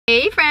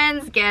Hey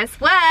friends, guess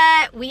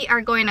what? We are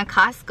going to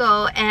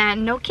Costco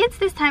and no kids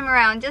this time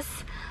around.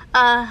 Just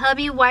a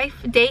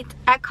hubby-wife date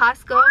at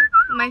Costco.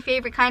 My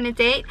favorite kind of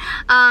date.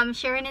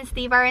 Sharon and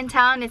Steve are in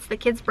town. It's the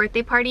kids'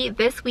 birthday party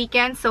this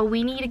weekend, so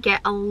we need to get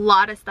a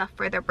lot of stuff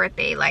for their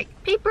birthday, like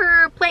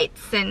paper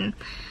plates and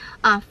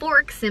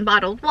forks and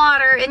bottled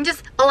water and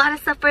just a lot of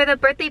stuff for the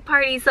birthday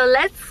party. So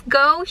let's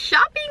go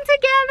shopping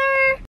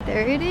together.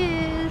 There it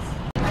is.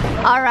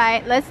 All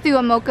right, let's do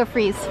a mocha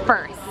freeze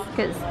first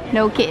because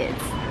no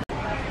kids.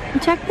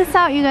 Check this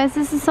out, you guys.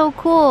 This is so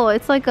cool.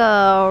 It's like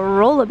a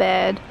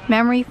roll-a-bed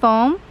memory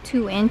foam,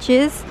 2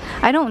 inches.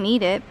 I don't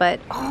need it,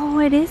 but oh,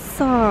 it is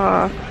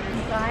soft. You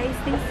guys,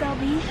 they sell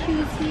these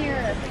shoes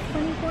here,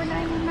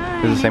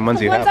 $24.99. These are the same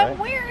ones you have, I'm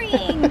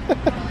wearing.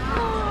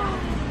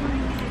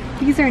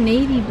 These are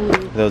navy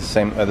blue. Those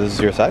same. This is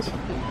your size?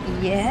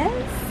 Yes,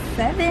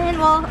 7.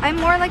 Well, I'm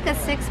more like a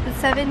 6, but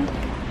 7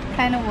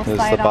 kind of will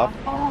slide off.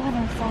 Oh,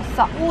 they're so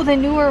soft. Oh, the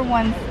newer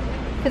ones,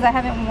 because I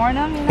haven't worn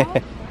them, you know.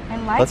 I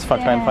like Let's try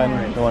and find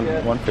them.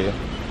 one for you.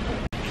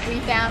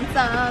 We found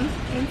some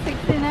in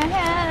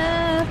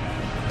 6.5.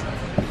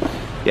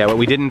 Yeah, what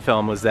we didn't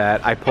film was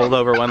that I pulled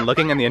over one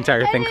looking and the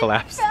entire thing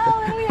collapsed. We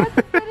have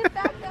to put it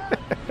back up.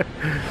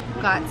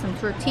 Got some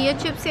tortilla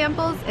chip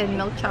samples and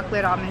milk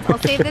chocolate almonds. I'll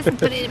save this and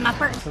put it in my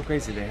purse. It's so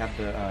crazy. They have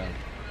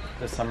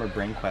the summer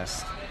brain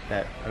quest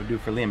that I would do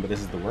for Liam, but this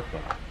is the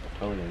workbook.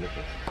 Totally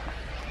ridiculous.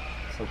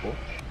 So cool.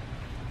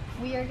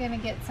 We are gonna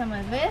get some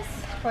of this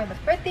for the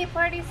birthday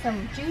party,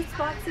 some juice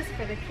boxes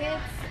for the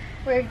kids.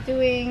 We're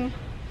doing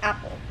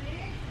apple.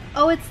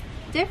 Oh, it's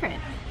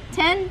different.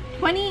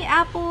 20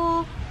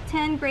 apple,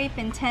 10 grape,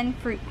 and 10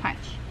 fruit punch.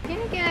 We're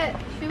gonna get,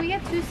 should we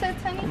get 2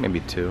 sets, honey?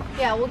 Maybe 2.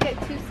 Yeah, we'll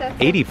get 2 sets.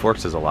 80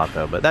 forks is a lot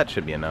though, but that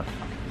should be enough.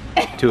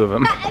 2 of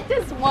them.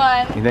 Just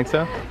 1. You think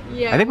so?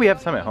 Yeah. I think we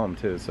have some at home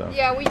too, so.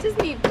 Yeah, we just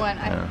need 1.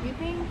 Yeah. You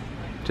think?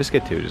 Just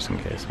get 2 just in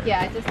case. Right?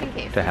 Yeah, just in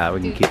case. To have,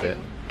 we can keep it.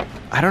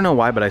 I don't know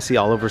why, but I see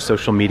all over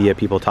social media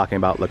people talking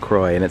about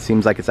LaCroix, and it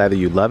seems like it's either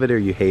you love it or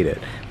you hate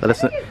it. Let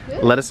us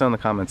know in the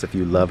comments if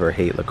you love or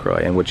hate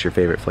LaCroix and what's your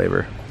favorite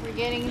flavor. We're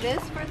getting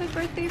this for the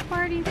birthday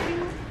party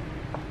too.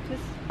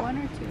 Just 1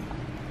 or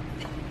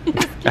 2.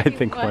 I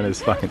think 1 is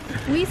fine.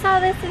 We saw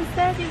this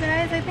instead, you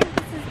guys. I think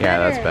this is better. Yeah,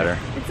 that's better.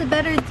 It's a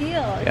better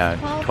deal. It's Yeah,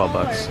 12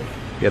 bucks.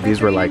 Yeah, For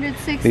these were like,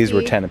 360. these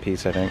were 10 a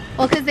piece, I think.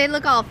 Well, because they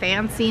look all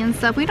fancy and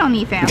stuff. We don't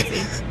need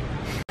fancy.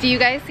 Do you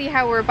guys see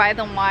how we're by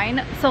the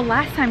wine? So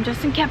last time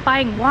Justin kept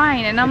buying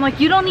wine and I'm like,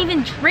 you don't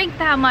even drink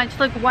that much.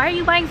 Like, why are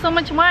you buying so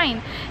much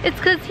wine? It's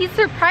because he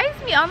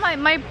surprised me on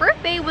my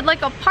birthday with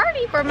like a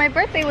party for my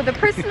birthday with a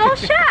personal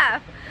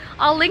chef.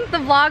 I'll link the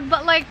vlog,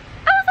 but like,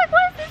 I was like,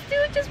 what is this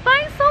dude just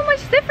buying so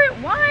much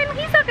different wine?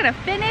 He's not gonna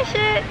finish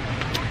it.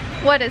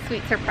 What a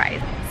sweet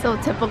surprise. So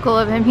typical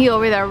of him, he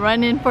over there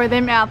running for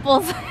them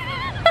apples.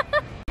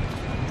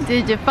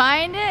 Did you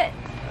find it?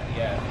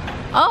 Yeah.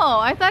 Oh,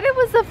 I thought it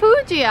was the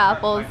Fuji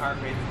apples. My heart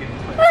rate's getting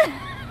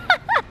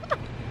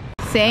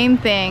Same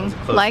thing,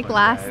 like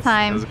last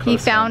time. He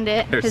found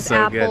it, They're his so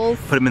apples.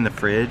 Good. Put them in the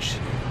fridge.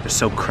 They're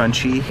so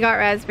crunchy. We got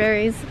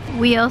raspberries.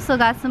 We also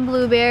got some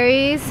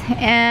blueberries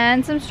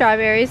and some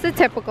strawberries, the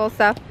typical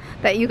stuff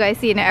that you guys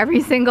see in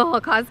every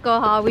single Costco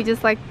haul. We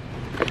just like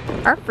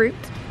our fruit.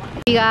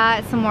 We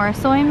got some more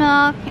soy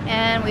milk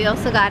and we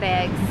also got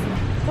eggs.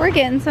 We're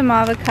getting some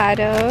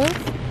avocados.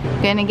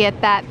 We're gonna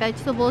get that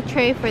vegetable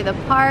tray for the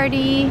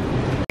party.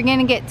 We're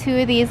gonna get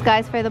 2 of these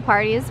guys for the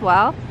party as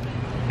well,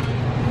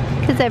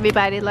 because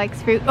everybody likes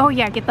fruit. Oh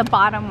yeah, get the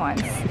bottom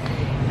ones.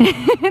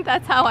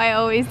 That's how I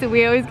always do.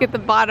 We always get the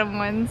bottom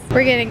ones.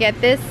 We're gonna get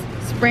this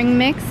spring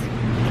mix.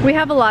 We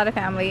have a lot of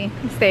family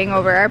staying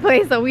over our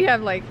place, so we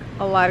have like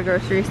a lot of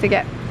groceries to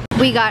get.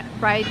 We got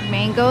fried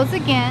mangoes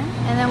again,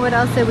 and then what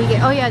else did we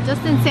get? Oh yeah,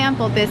 Justin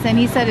sampled this and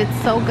he said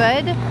it's so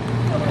good.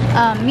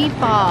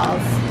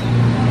 Meatballs,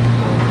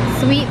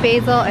 sweet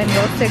basil, and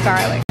roasted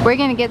garlic. We're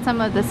gonna get some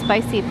of the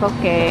spicy poke.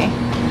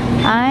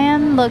 I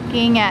am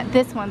looking at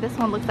this one. This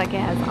one looks like it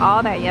has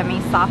all that yummy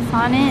sauce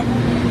on it.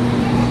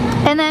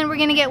 And then we're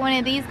gonna get one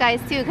of these guys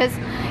too, because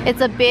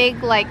it's a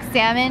big like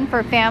salmon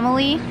for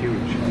family.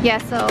 Huge. Yeah,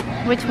 so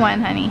which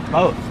one, honey?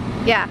 Both.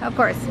 Yeah, of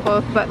course,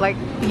 both, but like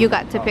you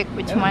got to pick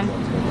which one.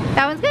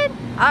 That one's good?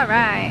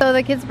 Alright. So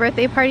the kids'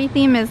 birthday party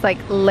theme is like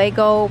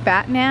Lego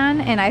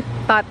Batman, and I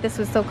thought this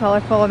was so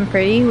colorful and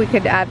pretty. We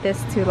could add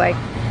this to like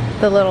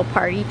the little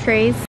party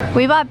trays.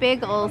 We bought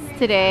bagels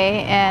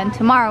today, and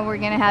tomorrow we're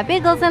gonna have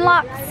bagels and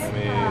lox.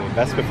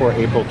 That's before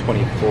April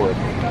 24th.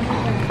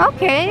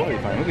 Okay. Totally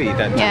fine. We could eat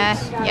that.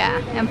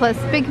 Yeah. And plus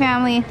big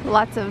family,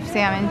 lots of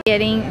salmon.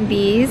 Getting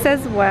these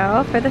as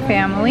well for the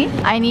family.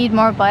 I need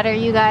more butter,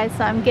 you guys,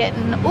 so I'm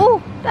getting,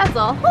 ooh, that's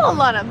a whole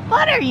lot of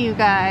butter, you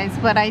guys,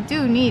 but I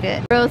do need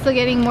it. We're also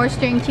getting more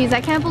string cheese.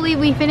 I can't believe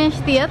we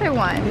finished the other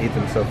one. We eat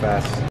them so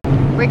fast.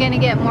 We're gonna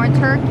get more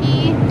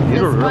turkey. These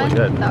were really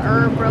good. The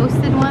herb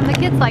roasted one. The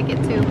kids like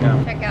it too.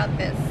 Yeah. Check out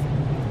this.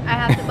 I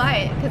have to buy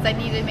it because I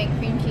need to make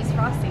cream cheese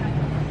frosting.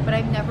 But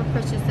I've never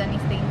purchased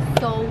anything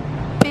so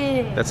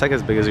big. That's like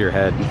as big as your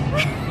head.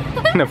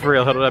 No, for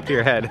real, hold it up to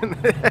your head.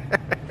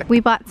 We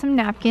bought some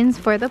napkins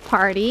for the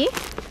party.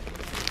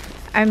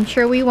 I'm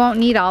sure we won't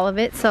need all of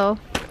it, so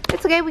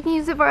it's okay. We can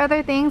use it for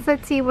other things.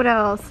 Let's see what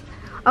else.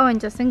 Oh, and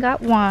Justin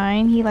got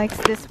wine. He likes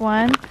this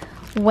one.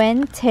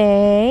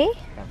 Wente.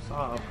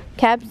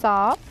 Cab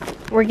Sauv.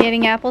 We're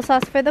getting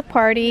applesauce for the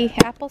party.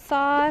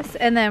 Applesauce.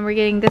 And then we're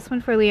getting this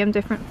one for Liam,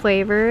 different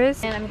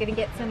flavors. And I'm gonna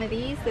get some of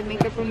these, the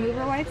makeup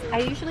remover wipes. I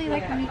usually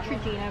like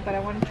Neutrogena, but I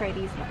want to try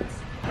these ones.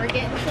 We're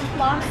getting some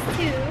floss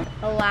too.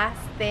 The last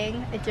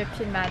thing,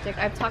 Egyptian magic.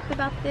 I've talked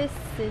about this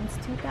since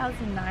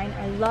 2009.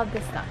 I love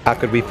this stuff. How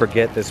could we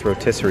forget this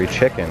rotisserie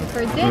chicken?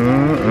 For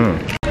dinner.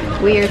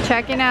 We are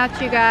checking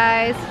out, you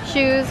guys.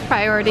 Shoes,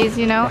 priorities,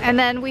 you know. And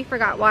then we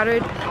forgot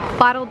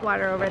bottled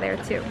water over there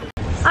too.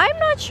 I'm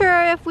not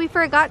sure if we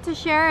forgot to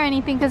share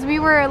anything because we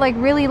were like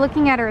really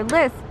looking at our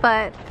list,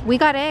 but we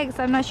got eggs.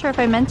 I'm not sure if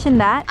I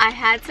mentioned that. I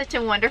had such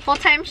a wonderful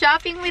time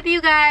shopping with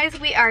you guys.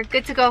 We are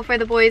good to go for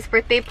the boys'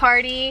 birthday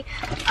party.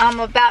 I'm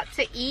about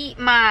to eat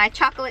my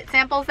chocolate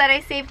samples that I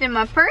saved in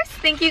my purse.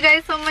 Thank you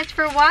guys so much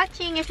for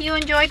watching. If you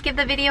enjoyed, give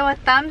the video a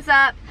thumbs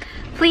up.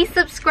 Please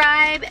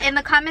subscribe. In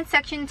the comment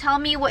section, tell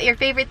me what your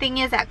favorite thing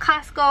is at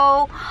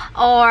Costco,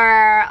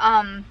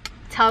 or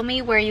tell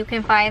me where you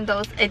can find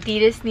those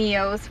Adidas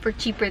Neos for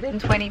cheaper than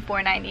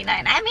 $24.99.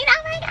 I mean,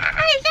 oh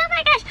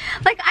my gosh.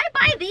 Like, I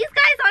buy these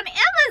guys on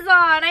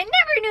Amazon. I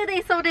never knew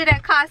they sold it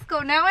at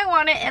Costco. Now I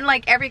want it in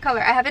like every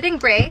color. I have it in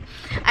gray,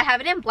 I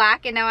have it in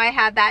black, and now I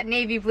have that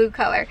navy blue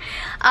color.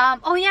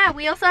 Oh yeah,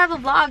 we also have a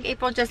vlog,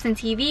 April Justin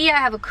TV. I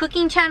have a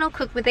cooking channel,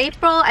 Cook with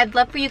April. I'd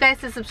love for you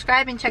guys to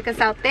subscribe and check us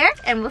out there,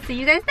 and we'll see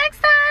you guys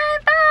next time.